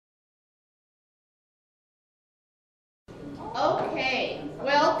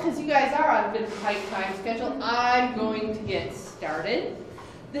because you guys are on a bit of a tight time schedule, I'm going to get started.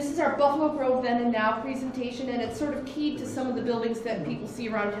 This is our Buffalo Grove Then and Now presentation, and it's sort of key to some of the buildings that people see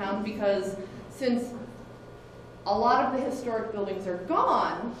around town, because since a lot of the historic buildings are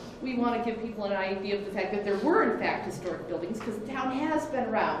gone, we want to give people an idea of the fact that there were in fact historic buildings, because the town has been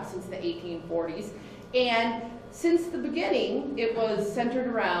around since the 1840s. And since the beginning, it was centered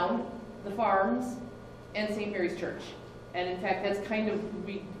around the farms and St. Mary's Church. And in fact, that's kind of,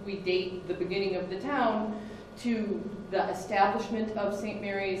 we date the beginning of the town to the establishment of St.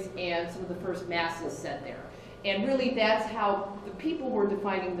 Mary's and some of the first masses said there. And really that's how the people were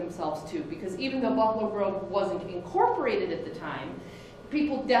defining themselves too, because even though Buffalo Grove wasn't incorporated at the time,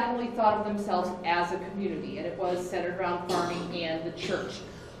 people definitely thought of themselves as a community, and it was centered around farming and the church.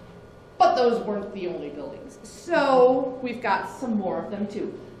 But those weren't the only buildings. So we've got some more of them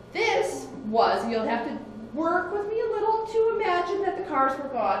too. This was, you'll have to work with me a little to imagine that the cars were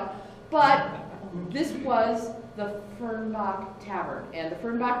gone, but this was the Fernbach Tavern. And the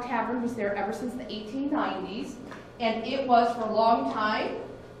Fernbach Tavern was there ever since the 1890s, and it was for a long time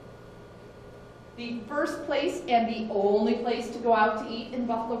the first place and the only place to go out to eat in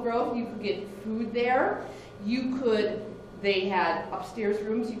Buffalo Grove. You could get food there. They had upstairs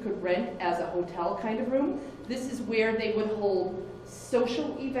rooms you could rent as a hotel kind of room. This is where they would hold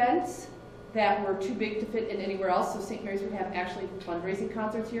social events that were too big to fit in anywhere else. So St. Mary's would have actually fundraising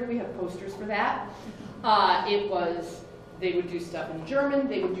concerts here. We have posters for that. They would do stuff in German,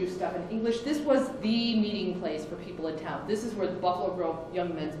 they would do stuff in English. This was the meeting place for people in town. This is where the Buffalo Grove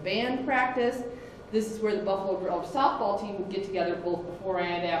Young Men's Band practiced. This is where the Buffalo Grove softball team would get together both before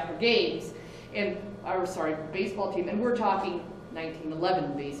and after games. Baseball team, and we're talking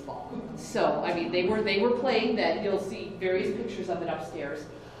 1911 baseball. So, I mean, they were playing then. You'll see various pictures of it upstairs.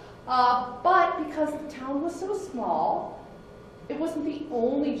 But because the town was so small, it wasn't the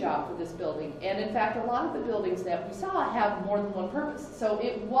only job for this building. And in fact, a lot of the buildings that we saw have more than one purpose. So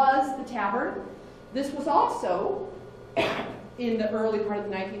it was the tavern. This was also, in the early part of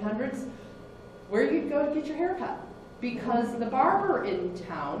the 1900s, where you'd go to get your hair cut. Because the barber in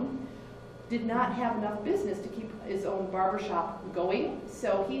town did not have enough business to keep his own barber shop going,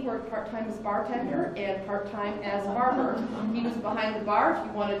 so he worked part-time as bartender and part-time as a barber. He was behind the bar. If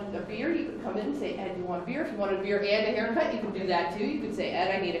you wanted a beer, you could come in and say, Ed, do you want a beer? If you wanted a beer and a haircut, you could do that too. You could say,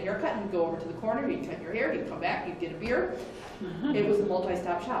 Ed, I need a haircut, and you'd go over to the corner, he'd cut your hair, he'd come back, you'd get a beer. It was a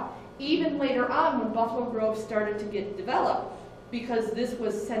multi-stop shop. Even later on, when Buffalo Grove started to get developed, because this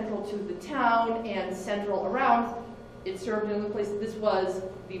was central to the town and central around, it served in the place. This was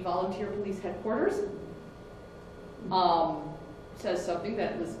the volunteer police headquarters. Says something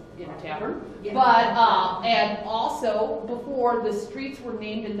that was in a tavern. Yeah. But, and also, before the streets were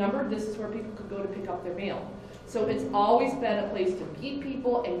named and numbered, this is where people could go to pick up their mail. So it's always been a place to meet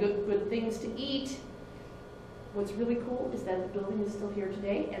people and good things to eat. What's really cool is that the building is still here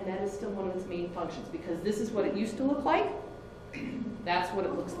today, and that is still one of its main functions, because this is what it used to look like. That's what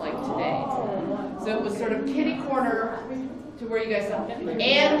it looks like today. So it was sort of kitty corner to where you guys saw.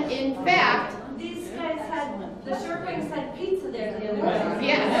 And in fact, these guys had, the short rings had pizza there the other day.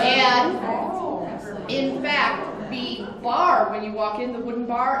 Yeah, and in fact, the bar, when you walk in, the wooden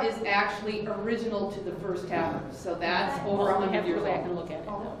bar is actually original to the first tavern. So that's over 100 years old. I can look at it.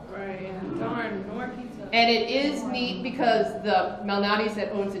 Right, darn, more pizza. And it is neat because the Malnati's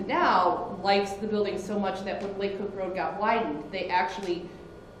that owns it now likes the building so much that when Lake Cook Road got widened, they actually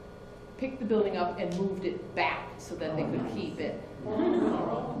picked the building up and moved it back so that they could keep it.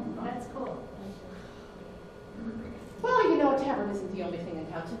 That's cool. Well, you know, a tavern isn't the only thing in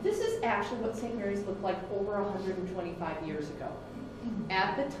town. So this is actually what St. Mary's looked like over 125 years ago.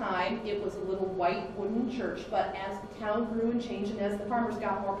 At the time, it was a little white wooden church, but as the town grew and changed and as the farmers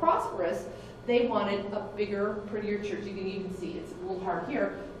got more prosperous, they wanted a bigger, prettier church. You can even see it's a little hard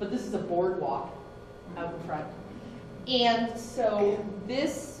here, but this is a boardwalk out in front. And so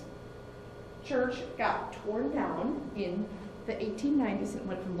this church got torn down in the 1890s. It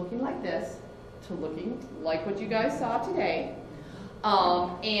went from looking like this to looking like what you guys saw today.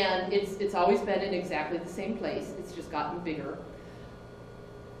 And it's always been in exactly the same place. It's just gotten bigger.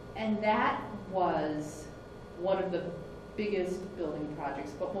 And that was one of the biggest building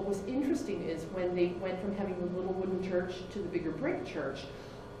projects. But what was interesting is when they went from having the little wooden church to the bigger brick church,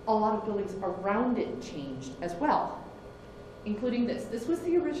 a lot of buildings around it changed as well, including this. This was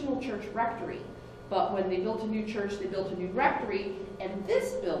the original church rectory, but when they built a new church, they built a new rectory, and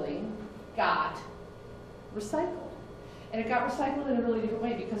this building got recycled. And it got recycled in a really different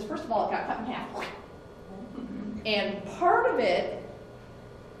way because, first of all, it got cut in half. And part of it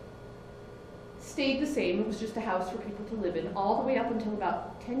stayed the same. It was just a house for people to live in, all the way up until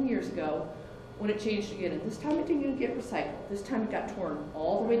about 10 years ago when it changed again. And this time it didn't get recycled. This time it got torn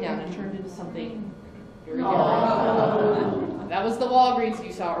all the way down and turned into something very different. That was the Walgreens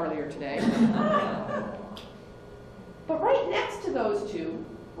you saw earlier today. But right next to those two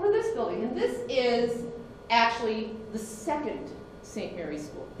were this building, and this is actually the second St. Mary's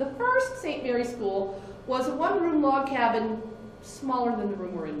School. The first St. Mary's School was a one-room log cabin smaller than the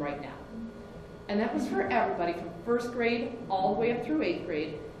room we're in right now. And that was for everybody from first grade all the way up through 8th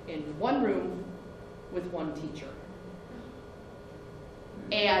grade in one room with one teacher.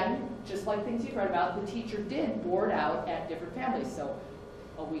 And just like things you've read about, the teacher did board out at different families. So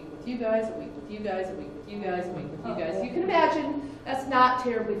a week with you guys, a week with you guys, a week with you guys, a week with you guys. You can imagine that's not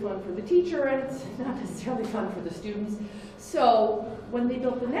terribly fun for the teacher, and it's not necessarily fun for the students. So when they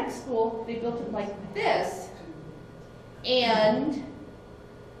built the next school, they built it like this, and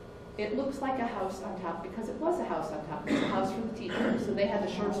it looks like a house on top because it was a house on top. It was a house for the teacher, so they had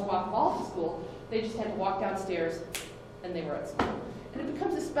the shortest walk of all to school. They just had to walk downstairs, and they were at school. And it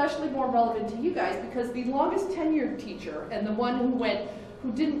becomes especially more relevant to you guys because the longest tenured teacher and the one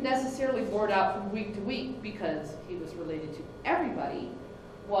who didn't necessarily board out from week to week because he was related to everybody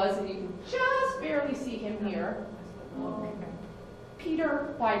was, and you can just barely see him here,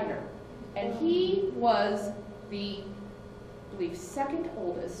 Peter Weidner. And he was the, I believe, second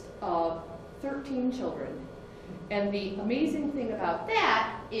oldest of 13 children. And the amazing thing about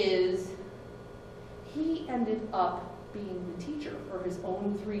that is he ended up being the teacher for his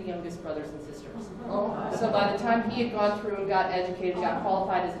own 3 youngest brothers and sisters. So by the time he had gone through and got educated, got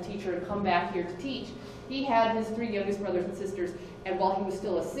qualified as a teacher and come back here to teach, he had his 3 youngest brothers and sisters, and while he was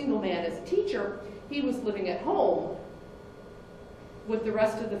still a single man as a teacher, he was living at home with the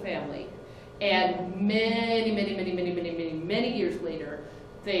rest of the family. And many years later,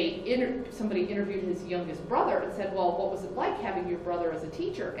 somebody interviewed his youngest brother and said, well, what was it like having your brother as a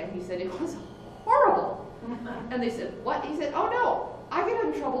teacher? And he said, it was horrible. And they said, what? He said, oh no, I get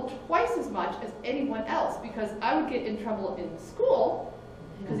in trouble twice as much as anyone else because I would get in trouble in school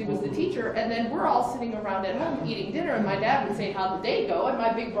because he was the teacher, and then we're all sitting around at home eating dinner, and my dad would say, how'd the day go? And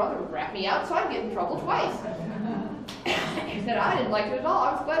my big brother would rat me out, so I'd get in trouble twice. He said, I didn't like it at all.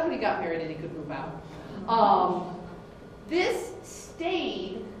 I was glad when he got married and he could move out. This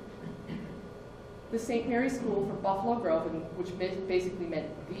stayed the St. Mary's School for Buffalo Grove, which basically meant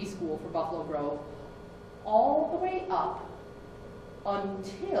the school for Buffalo Grove, all the way up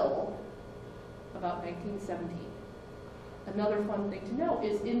until about 1917. Another fun thing to know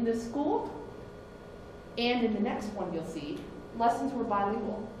is in this school, and in the next one you'll see, lessons were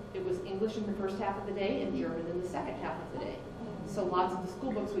bilingual. It was English in the first half of the day and German in the second half of the day. So lots of the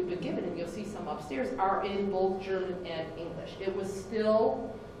school books we've been given, and you'll see some upstairs, are in both German and English. It was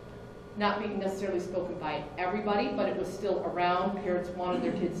still not being necessarily spoken by everybody, but it was still around. Parents wanted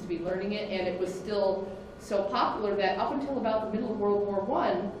their kids to be learning it, and it was still so popular that up until about the middle of World War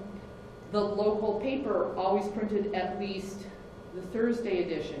I, the local paper always printed at least the Thursday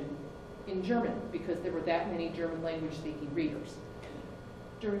edition in German because there were that many German language speaking readers.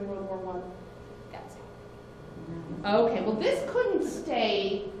 During World War I, that's it. Okay, well this couldn't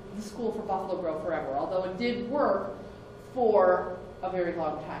stay the school for Buffalo Grove forever, although it did work for a very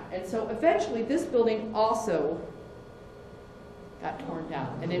long time. And so eventually this building also got torn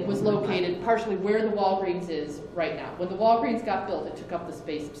down, and it was located partially where the Walgreens is right now. When the Walgreens got built, it took up the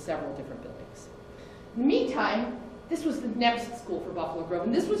space of several different buildings. In the meantime, this was the next school for Buffalo Grove,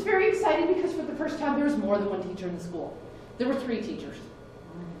 and this was very exciting because for the first time there was more than one teacher in the school. There were 3 teachers.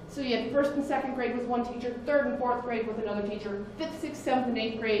 So you had 1st and 2nd grade with one teacher, 3rd and 4th grade with another teacher, 5th, 6th, 7th, and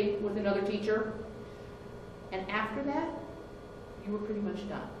 8th grade with another teacher. And after that, you were pretty much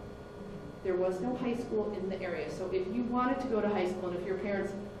done. There was no high school in the area, so if you wanted to go to high school, and if your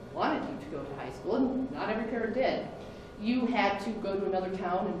parents wanted you to go to high school, and not every parent did, you had to go to another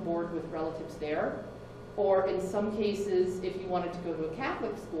town and board with relatives there, or in some cases, if you wanted to go to a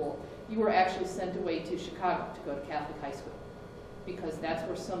Catholic school, you were actually sent away to Chicago to go to Catholic high school, because that's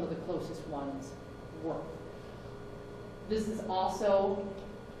where some of the closest ones were. This is also,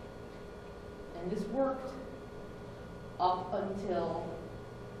 and this worked up until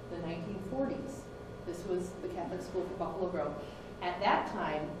the 1940s. This was the Catholic School for Buffalo Grove. At that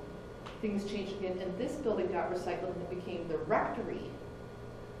time, things changed again, and this building got recycled and it became the rectory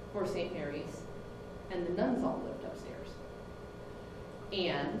for St. Mary's, and the nuns all lived upstairs.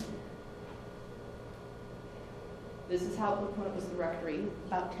 And this is how it looked when it was the rectory.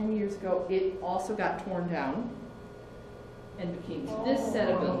 About 10 years ago, it also got torn down and became this set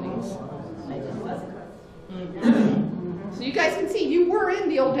of buildings. So you guys can see, you were in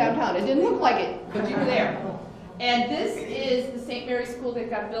the old downtown. It didn't look like it, but you were there. And this is the St. Mary's School that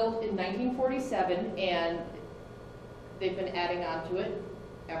got built in 1947, and they've been adding on to it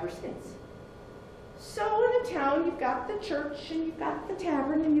ever since. So in the town, you've got the church, and you've got the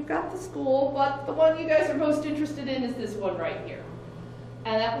tavern, and you've got the school, but the one you guys are most interested in is this one right here.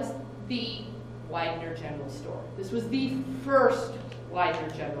 And that was the Weidner General Store. This was the first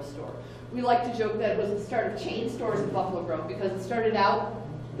Weidner General Store. We like to joke that it was the start of chain stores in Buffalo Grove because it started out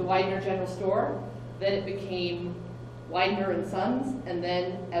the Weidner General Store, then it became Weidner and Sons, and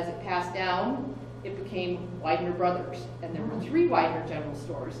then as it passed down, it became Weidner Brothers. And there were 3 Weidner General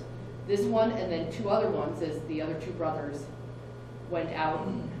Stores. This one and then 2 other ones as the other 2 brothers went out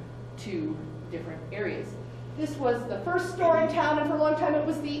to different areas. This was the first store in town, and for a long time it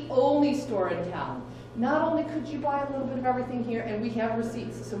was the only store in town. Not only could you buy a little bit of everything here, and we have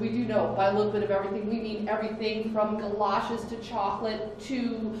receipts, so we do know, buy a little bit of everything. We mean everything from galoshes to chocolate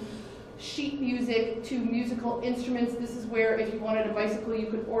to sheet music to musical instruments. This is where if you wanted a bicycle, you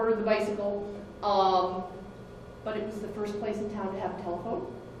could order the bicycle. But it was the first place in town to have a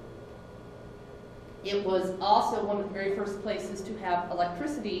telephone. It was also one of the very first places to have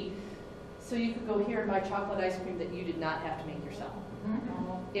electricity, so you could go here and buy chocolate ice cream that you did not have to make yourself.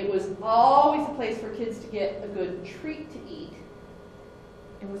 It was always a place for kids to get a good treat to eat.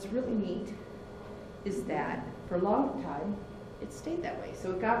 And what's really neat is that for a long time, it stayed that way. So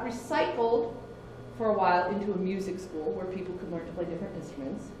it got recycled for a while into a music school where people could learn to play different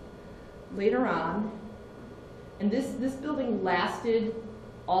instruments. Later on, and this building lasted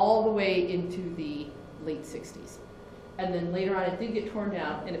all the way into the late 60s. And then later on it did get torn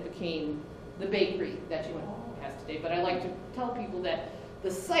down and it became the bakery that you went past today. But I like to tell people that the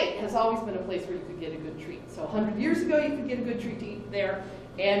site has always been a place where you could get a good treat. So 100 years ago you could get a good treat to eat there,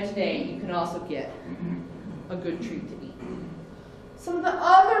 and today you can also get a good treat to eat. Some of the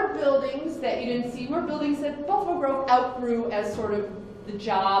other buildings that you didn't see were buildings that Buffalo Grove outgrew as sort of the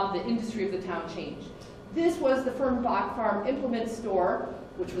job, the industry of the town changed. This was the Fernbach Farm Implement Store,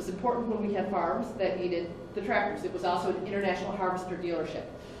 which was important when we had farms that needed the tractors. It was also an International Harvester dealership.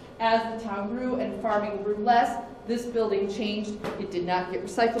 As the town grew and farming grew less, this building changed. It did not get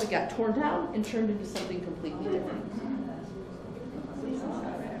recycled. It got torn down and turned into something completely different.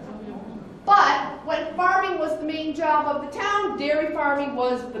 But when farming was the main job of the town, dairy farming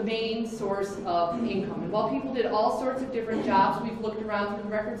was the main source of income. And while people did all sorts of different jobs, we've looked around through the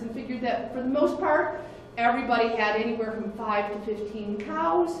records and figured that for the most part, everybody had anywhere from 5 to 15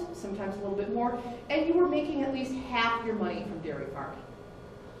 cows, sometimes a little bit more, and you were making at least half your money from dairy farming.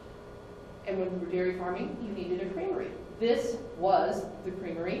 And when you were dairy farming, you needed a creamery. This was the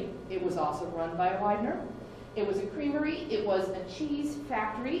creamery. It was also run by a Weidner. It was a creamery. It was a cheese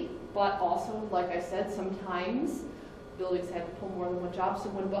factory, but also, like I said, sometimes buildings had to pull more than one job. So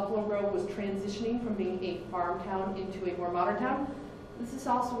when Buffalo Grove was transitioning from being a farm town into a more modern town, this is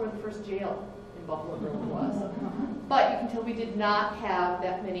also where the first jail in Buffalo Grove was. But you can tell we did not have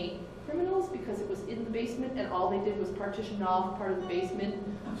that many criminals because it was in the basement, and all they did was partition off part of the basement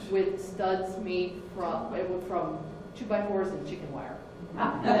with studs made from 2x4s and chicken wire.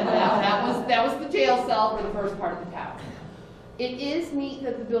 And that was the jail cell for the first part of the town. It is neat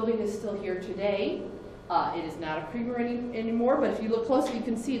that the building is still here today. It is not a creamery anymore, but if you look closely, you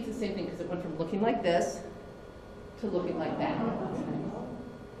can see it's the same thing because it went from looking like this to looking like that.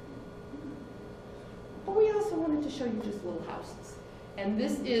 But we also wanted to show you just little houses. And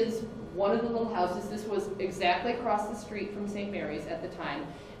this is one of the little houses. This was exactly across the street from St. Mary's at the time.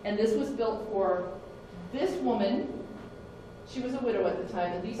 And this was built for this woman. She was a widow at the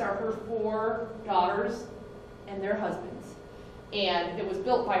time, and these are her 4 daughters and their husbands. And it was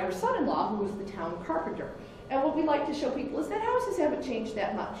built by her son-in-law, who was the town carpenter. And what we like to show people is that houses haven't changed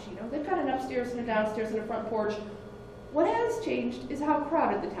that much. You know, they've got an upstairs and a downstairs and a front porch. What has changed is how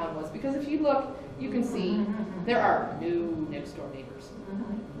crowded the town was, because if you look, you can see there are no next-door neighbors.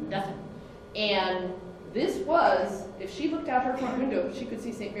 Nothing. And this was, if she looked out her front window, she could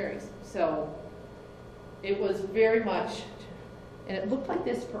see St. Mary's. So it was very much, and it looked like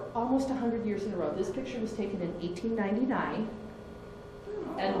this for almost 100 years in a row. This picture was taken in 1899.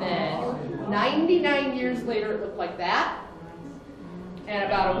 And then 99 years later, it looked like that. And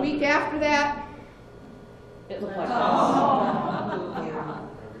about a week after that, it looked like this.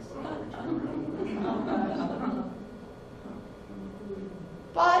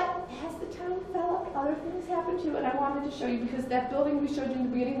 But as the town developed, other things happened too, and I wanted to show you because that building we showed you in the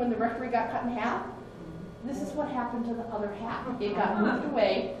beginning when the rectory got cut in half, this is what happened to the other half. It got moved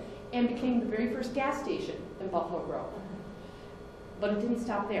away and became the very first gas station in Buffalo Grove. But it didn't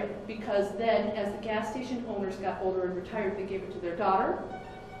stop there, because then as the gas station owners got older and retired, they gave it to their daughter.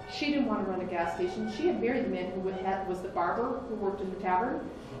 She didn't want to run a gas station. She had married the man who was the barber who worked in the tavern.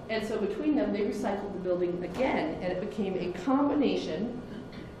 And so between them, they recycled the building again, and it became a combination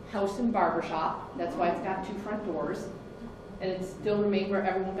house and barber shop. That's why it's got 2 front doors. And it still remained where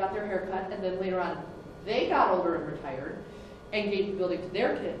everyone got their hair cut. And then later on, they got older and retired and gave the building to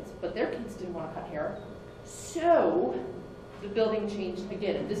their kids, but their kids didn't want to cut hair. So the building changed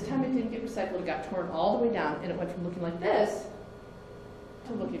again, and this time it didn't get recycled. It got torn all the way down, and it went from looking like this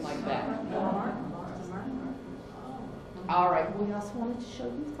to looking like that. All right, we also wanted to show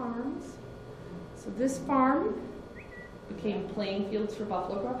you farms. So this farm became playing fields for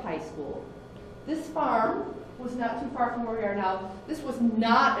Buffalo Grove High School. This farm was not too far from where we are now. This was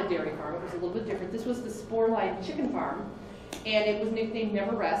not a dairy farm. It was a little bit different. This was the Spore-Line Chicken Farm, and it was nicknamed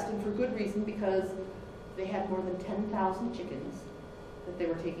Never Rest, and for good reason, because they had more than 10,000 chickens that they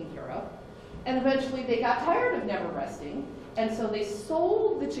were taking care of. And eventually they got tired of never resting, and so they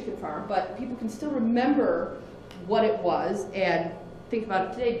sold the chicken farm, but people can still remember what it was and think about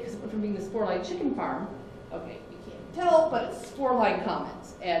it today, because it went from being the Spore-Line Chicken Farm, okay, you can't tell, but it's Spore-Line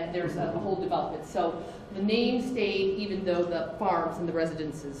Commons, and there's a whole development. So the name stayed even though the farms and the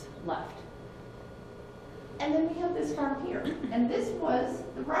residences left. And then we have this farm here, and this was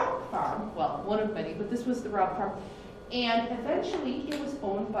the Raupp farm, well, one of many, but this was the Raupp farm. And eventually it was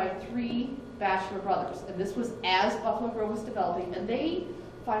owned by 3 bachelor brothers, and this was as Buffalo Grove was developing, and they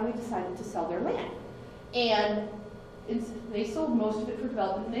finally decided to sell their land. And they sold most of it for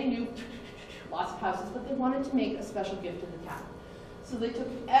development, and they knew lots of houses, but they wanted to make a special gift to the town. So they took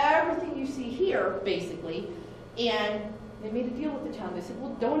everything you see here, basically, and they made a deal with the town. They said,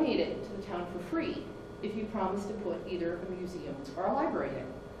 we'll donate it to the town for free if you promise to put either a museum or a library there.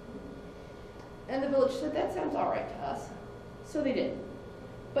 And the village said, that sounds all right to us. So they did.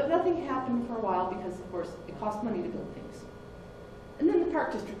 But nothing happened for a while because, of course, it cost money to build things. And then the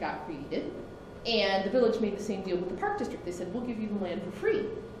park district got created, and the village made the same deal with the park district. They said, we'll give you the land for free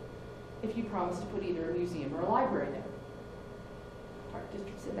if you promise to put either a museum or a library there. The park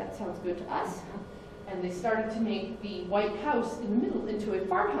district said, that sounds good to us. And they started to make the White House in the middle into a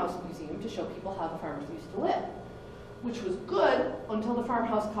farmhouse museum to show people how the farmers used to live, which was good until the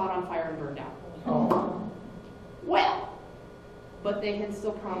farmhouse caught on fire and burned down. Oh. Well, but they had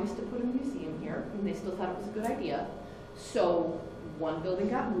still promised to put a museum here, and they still thought it was a good idea. So one building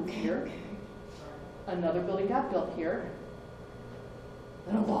got moved here, another building got built here,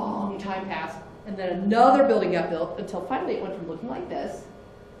 then a long time passed, and then another building got built until finally it went from looking like this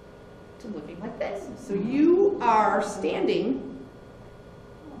to looking like this. So you are standing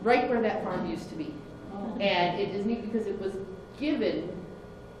right where that farm used to be. And it is neat because it was given,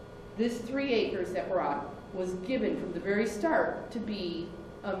 this 3 acres that we're on was given from the very start to be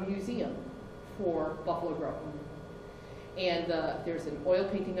a museum for Buffalo Grove. And there's an oil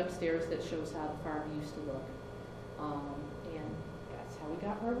painting upstairs that shows how the farm used to look. And that's how we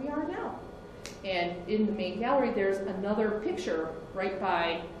got where we are now. And in the main gallery, there's another picture right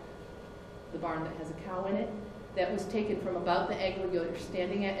by the barn that has a cow in it that was taken from about the angle you're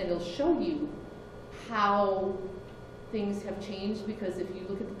standing at, and it'll show you how things have changed, because if you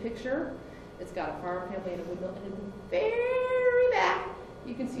look at the picture, it's got a farm family and a windmill, and in the very back,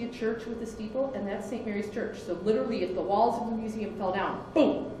 you can see a church with a steeple, and that's St. Mary's Church. So literally, if the walls of the museum fell down,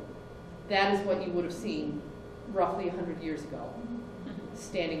 boom, that is what you would have seen roughly 100 years ago,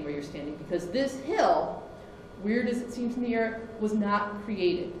 standing where you're standing, because this hill, weird as it seems in the air, was not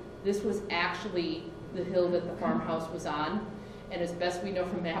created. This was actually the hill that the farmhouse was on, and as best we know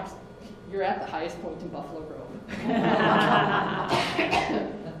from maps, you're at the highest point in Buffalo Grove.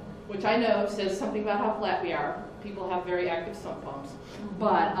 Which I know says something about how flat we are. People have very active sump pumps.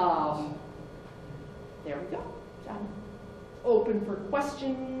 But there we go. John. Open for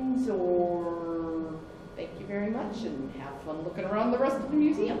questions, or thank you very much, and have fun looking around the rest of the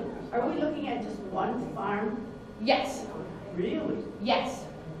museum. Are we looking at just one farm? Yes. Really? Yes.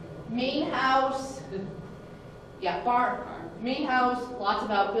 Main house. Yeah, farm. Main house, lots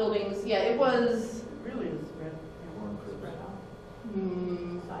of outbuildings. Yeah, it was. Really is spread out.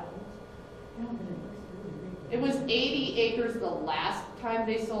 It was 80 acres the last time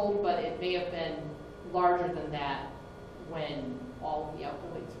they sold, but it may have been larger than that when all of the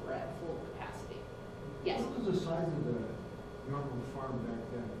outbuildings were at full capacity. Yes? What was the size of the normal farm back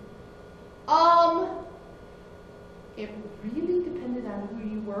then? It really depended on who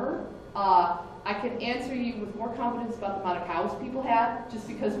you were. I can answer you with more confidence about the amount of cows people had, just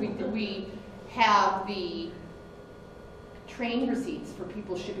because we have the train receipts for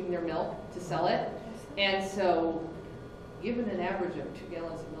people shipping their milk to sell it. And so given an average of 2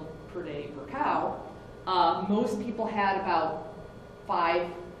 gallons of milk per day per cow, most people had about 5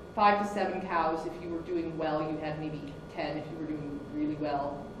 to 7 cows. If you were doing well, you had maybe 10. If you were doing really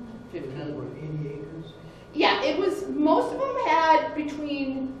well, 15. What, 80 acres? Yeah, it was, most of them had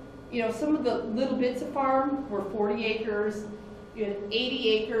between, you know, some of the little bits of farm were 40 acres, you had 80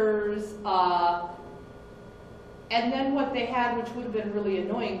 acres, and then what they had, which would have been really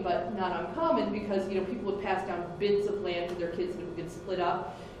annoying but not uncommon because, you know, people would pass down bits of land to their kids and it would get split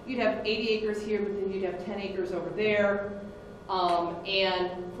up. You'd have 80 acres here, but then you'd have 10 acres over there.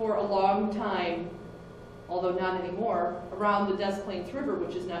 And for a long time, although not anymore, around the Des Plaines River,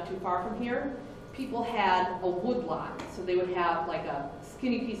 which is not too far from here, people had a wood lot. So they would have like a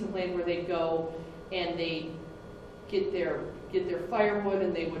skinny piece of land where they'd go and they'd get their firewood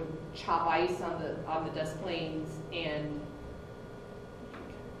and they would chop ice on the Des Plaines and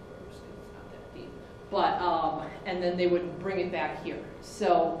it's not that deep. But and then they would bring it back here.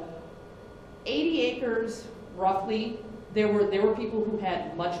 So 80 acres roughly. There were people who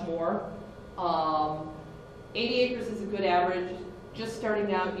had much more. 80 acres is a good average. Just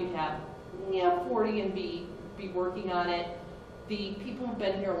starting out, you'd have 40 and be working on it. The people who've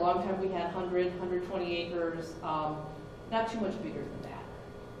been here a long time, we had 100, 120 acres, not too much bigger than that.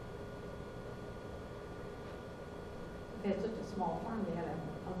 They had such a small farm, they had an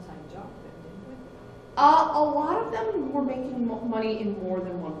outside job, didn't they? A lot of them were making money in more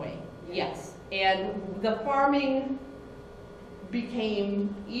than one way, yes. And the farming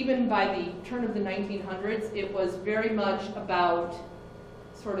became, even by the turn of the 1900s, it was very much about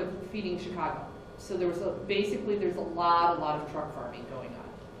sort of feeding Chicago. So there was basically there's a lot of truck farming going on.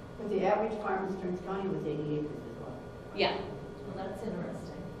 But the average farm in Stearns County was 80 acres as well. Yeah. Well, that's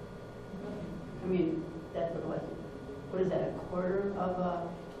interesting. I mean, that's what is that, a quarter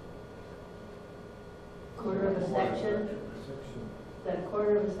of a section? Is that a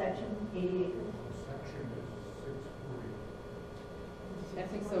quarter of a section, 80 acres? Section is 640. I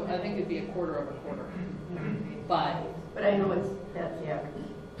think so. I think it'd be a quarter of a quarter. But I know that's the average.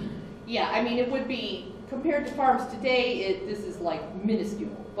 yeah, I mean, it would be, compared to farms today, this is like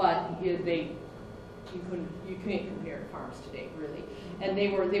minuscule, but you can't compare to farms today, really. And they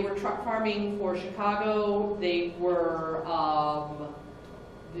were truck farming for Chicago. They were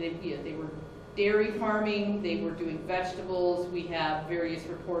they were dairy farming. They were doing vegetables. We have various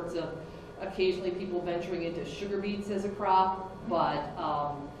reports of occasionally people venturing into sugar beets as a crop, but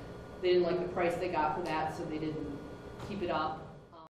they didn't like the price they got for that, so they didn't keep it up.